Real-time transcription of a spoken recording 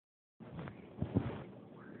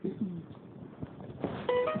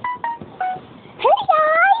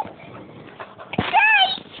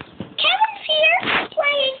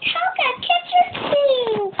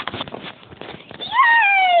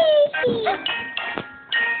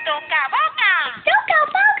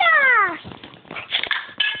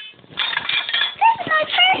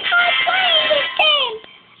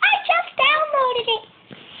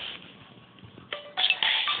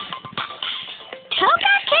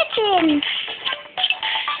Kitchen.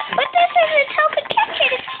 But this is a Toca Kitchen.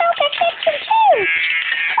 It's Toca Kitchen too.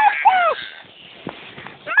 What's that?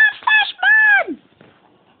 Mustache Man!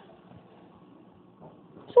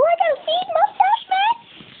 So I gotta feed Mustache Man?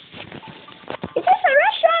 Is this a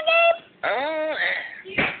restaurant game?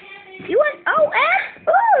 You want OM?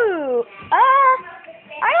 Ooh.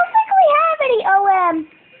 I don't think we have any OM.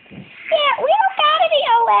 Yeah, we don't got any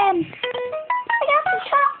OM. I got some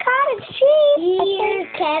chopped cottage cheese. Here's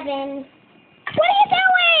Kevin. What are you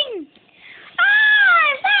doing? Ah,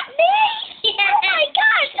 is that me? Oh my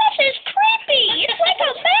gosh, this is creepy. It's like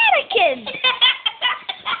a mannequin.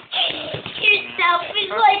 Yourself is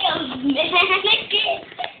like a mannequin.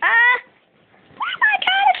 Where'd my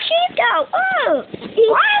cottage cheese go? Oh,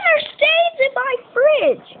 why are there stains in my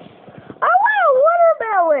fridge? I want a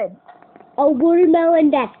watermelon. A watermelon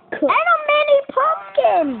that's cooked. And a mini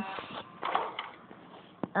pumpkin.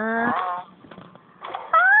 What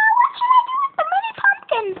should I do with the mini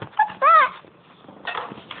pumpkin? What's that?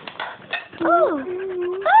 Ooh,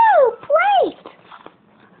 plate.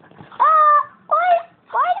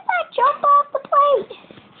 Why did that jump off the plate?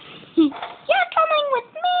 You're coming with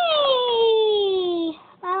me.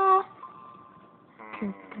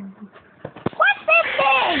 What's this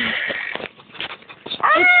thing?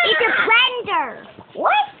 It's a blender.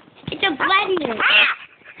 What? It's a blender.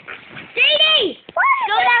 Sadie!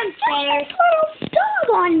 Go downstairs. Put a dog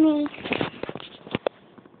on me.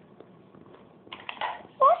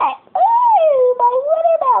 What? Ooh, my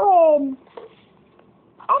watermelon.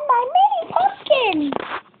 And my mini pumpkin.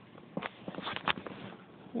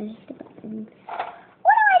 There's the button.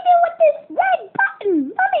 What do I do with this red button?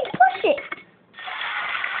 Let me push it.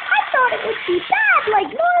 I thought it would be bad like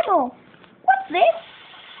normal. What's this?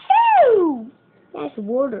 Ew! That's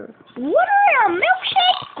water. Water in a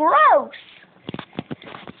milkshake? Gross.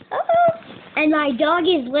 And my dog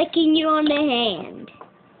is licking you on the hand.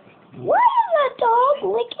 Why is a dog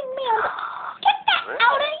licking me on the... Get that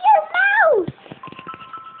out of your mouth!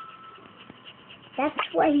 That's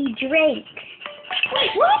what he drinks.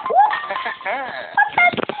 Wait, what? What's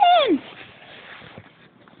that thing?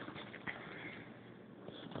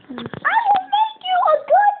 I will make you a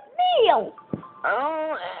good meal.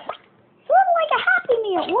 Sort of like a Happy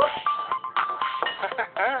Meal. Whoops.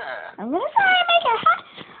 I'm gonna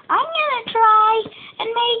try and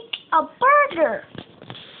make a burger.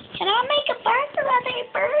 Can I make a burger? I make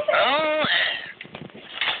a burger.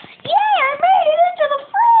 Yeah, I made it into the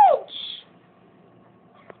fridge.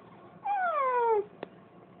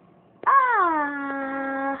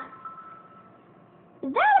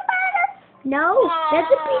 Is that a burger? No,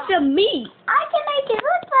 that's a piece of meat. I can make it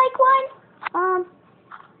look like one.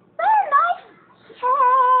 They're nice.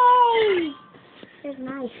 Hey! That's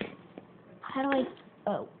nice. How do I...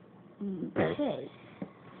 Oh. Okay.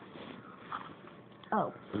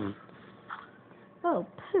 Oh. Oh,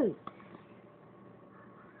 poop.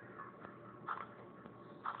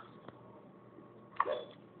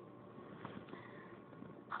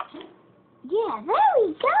 Yeah, there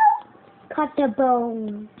we go. Cut the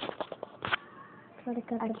bone. Try to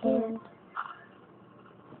cut I the can't. bone.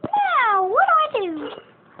 Now, what do I do?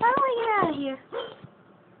 How do I get out of here?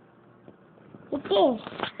 With this.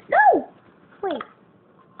 No! Wait.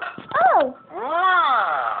 Oh!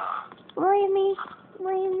 Leave me.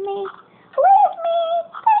 Leave me. Leave me!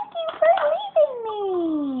 Thank you for leaving me!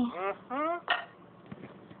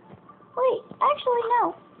 Wait, actually, no.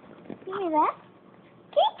 Give me that.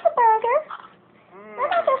 Keep the burger. Then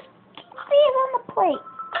I'll just see it on the plate.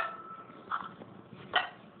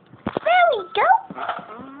 There we go.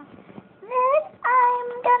 Then I'm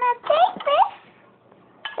gonna take this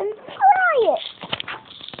and fry it.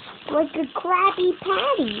 Like a Krabby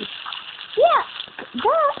Patty. Yeah,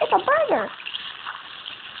 duh, it's a burger.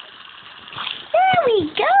 There we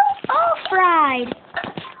go, all fried.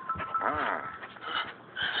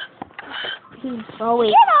 Oh,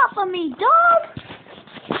 wait. Get off of me, dog!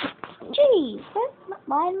 Jeez,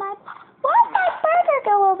 why'd my burger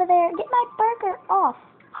go over there? Get my burger off.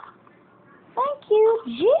 Thank you.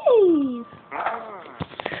 Jeez.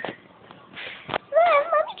 Then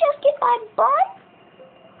let me just get my bun.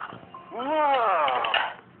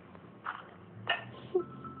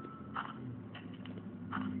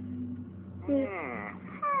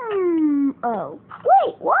 Oh.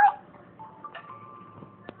 Wait, what?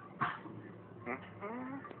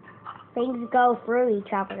 Things go through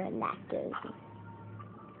each other and that does.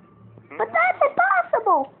 But that's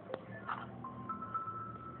impossible.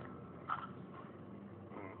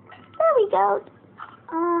 There we go.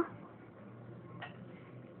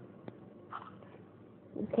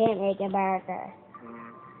 You can't make a burger.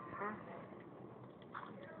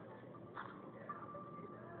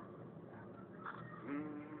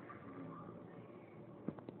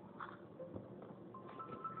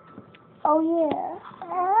 Oh, yeah.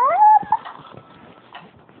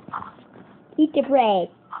 Eat the bread.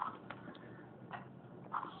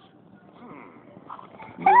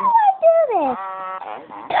 How do I do this?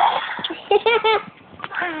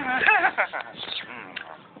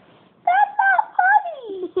 That's not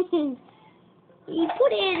funny. He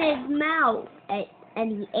put it in his mouth and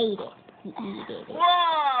he ate it. He ate it.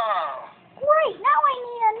 Great, now I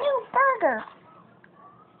need a new burger.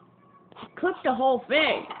 Cook the whole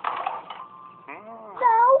thing.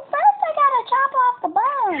 No, first I gotta chop off the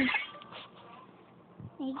bone.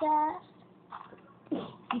 Hey guys.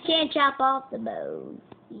 You can't chop off the bone.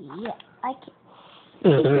 Yeah, I can.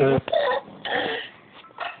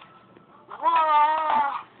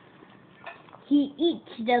 He eats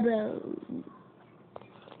the bone.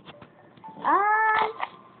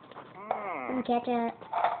 Some ketchup.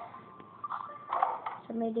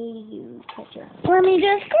 Somebody use ketchup. Let me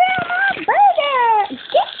just grab my burger.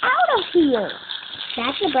 Get out of here.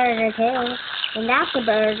 That's a burger too. And that's a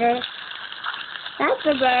burger. That's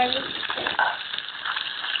a burger.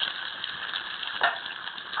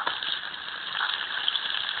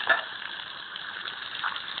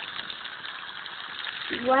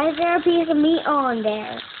 Why is there a piece of meat on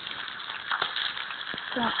there?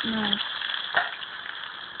 Don't know.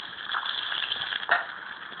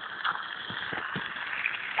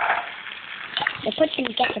 They put some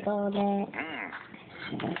ketchup on there.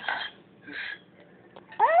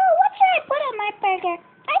 Oh, what should I put on my burger?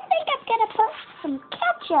 I think I'm gonna put some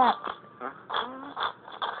ketchup.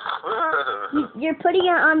 You're putting it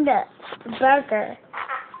on the burger.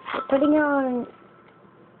 You're putting it on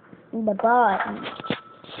the bun.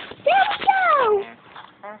 There we go.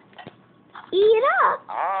 Eat it up.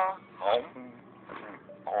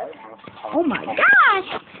 Oh my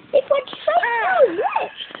gosh! It was so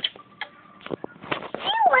rich.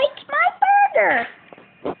 He likes my burger.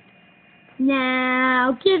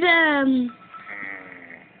 Now give him.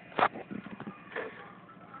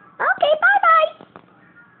 Okay, bye-bye.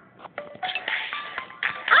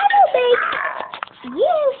 I will make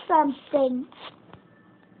you something.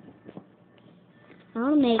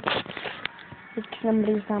 I'll make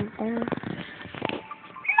somebody something.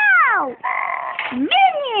 Now,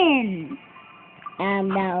 minion.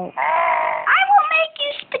 No. I will make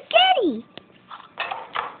you spaghetti.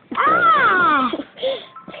 Ah!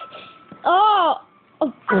 Oh.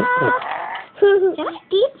 Just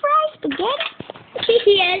deep fry spaghetti?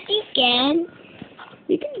 Yes, you can.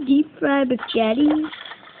 You can deep fry spaghetti.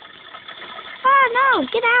 Oh no,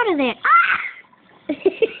 get out of there. Ah! I think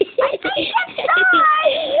it's done.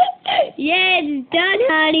 Yeah, it's done,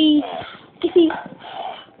 honey. Then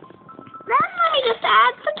let me just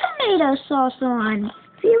add some tomato sauce on.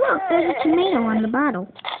 See, look, there's a tomato on the bottle.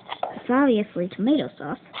 It's obviously tomato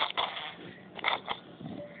sauce.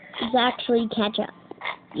 It's actually ketchup.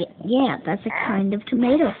 Yeah, that's a kind of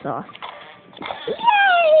tomato sauce.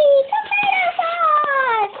 Yay! Tomato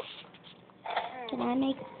sauce! Can I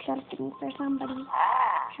make something for somebody?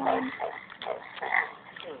 Sean? I'm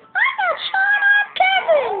not Sean, I'm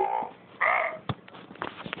Kevin!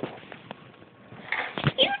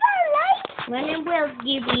 You don't like? When will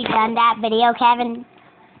you be done that video, Kevin?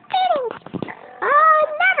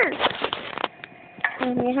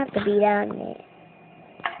 Never. You have to be done it.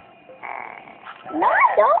 No,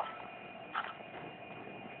 I don't.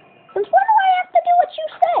 Since when do I have to do what you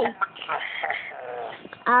say?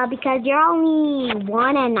 Because you're only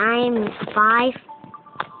 1 and I'm 5. I'm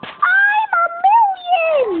a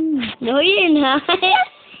million! No, you're not. Yes,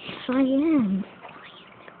 I am.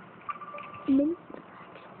 No,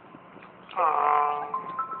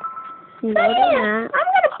 Yeah, you're not. I'm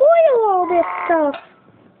gonna boil all this stuff.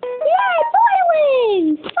 Yay,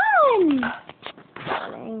 boiling!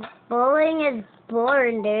 Fun! Bowling is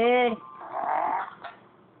boring, dude.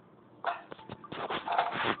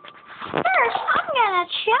 First, I'm gonna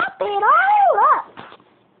chop it all up.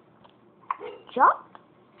 Chop,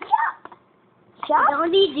 chop, chop. You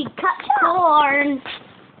don't need to cut corn.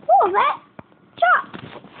 Oh, that chop.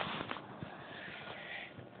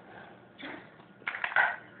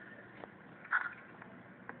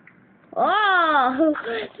 Oh,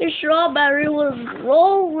 the strawberry was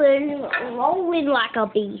rolling like a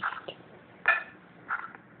beast.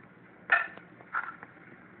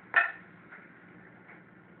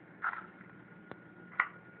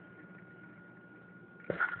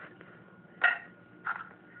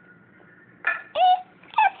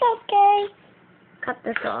 That's okay. Cut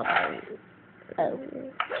the strawberry.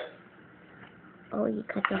 Oh, you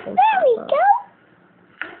cut the whole There we top go. off.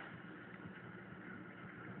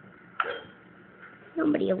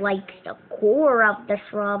 Nobody likes the core of the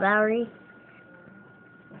strawberry.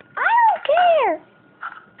 I don't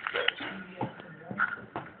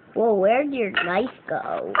Where'd your knife go? I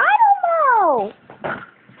don't know.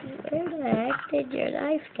 Where the heck did your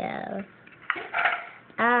knife go?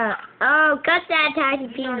 Oh, cut that tiny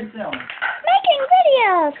piece. Making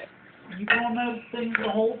videos. You doing those things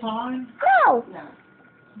the whole time? No.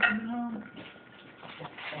 No.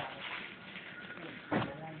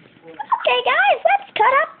 Okay, guys, let's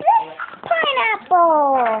cut up this pineapple.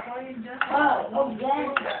 Oh,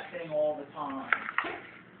 yeah. That thing all the time.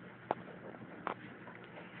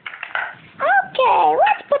 Okay,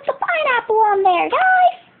 let's put the pineapple on there,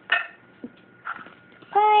 guys.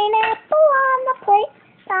 Pineapple on the plate.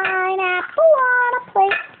 Pineapple on a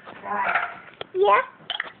plate. Yeah.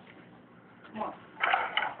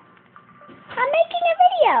 I'm making a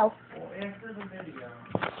video. Well, after the video.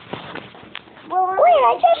 Wait,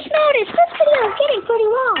 I just noticed this video is getting pretty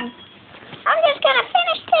long. I'm just gonna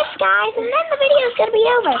finish this, guys, and then the video is gonna be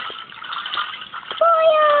over.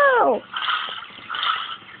 Boyo!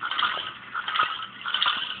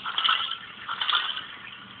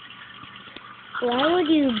 Why would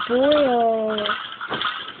you boil?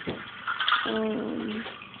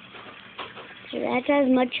 So that's as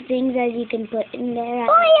much things as you can put in there.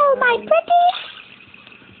 Boyo, my pretty!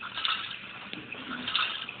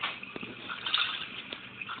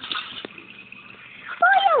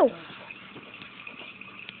 Boyo!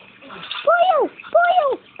 Boyo! Boyo!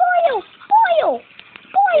 Boyo! Boyo!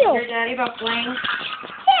 Boyo! Your daddy about playing?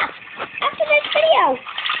 Yeah, after this video.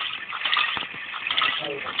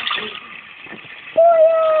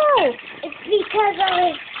 Boyo! It's because of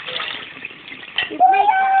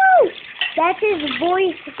Boyo! that's his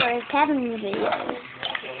voice for Kevin videos.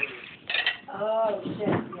 Oh, shit,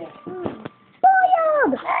 yeah.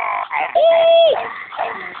 Boyo! Eat!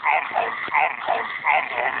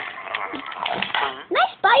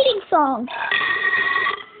 Nice biting song.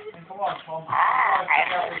 And come on, Tom. Check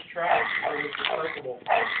out this trash. It's recyclable.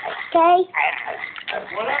 Okay.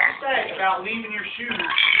 What do you say about leaving your shoes in the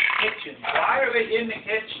kitchen? Why are they in the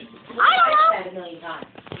kitchen? I don't know. I've said 1,000,000 times.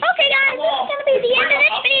 Okay, guys, this is going to be the end of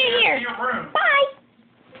this video here. Your room. Bye.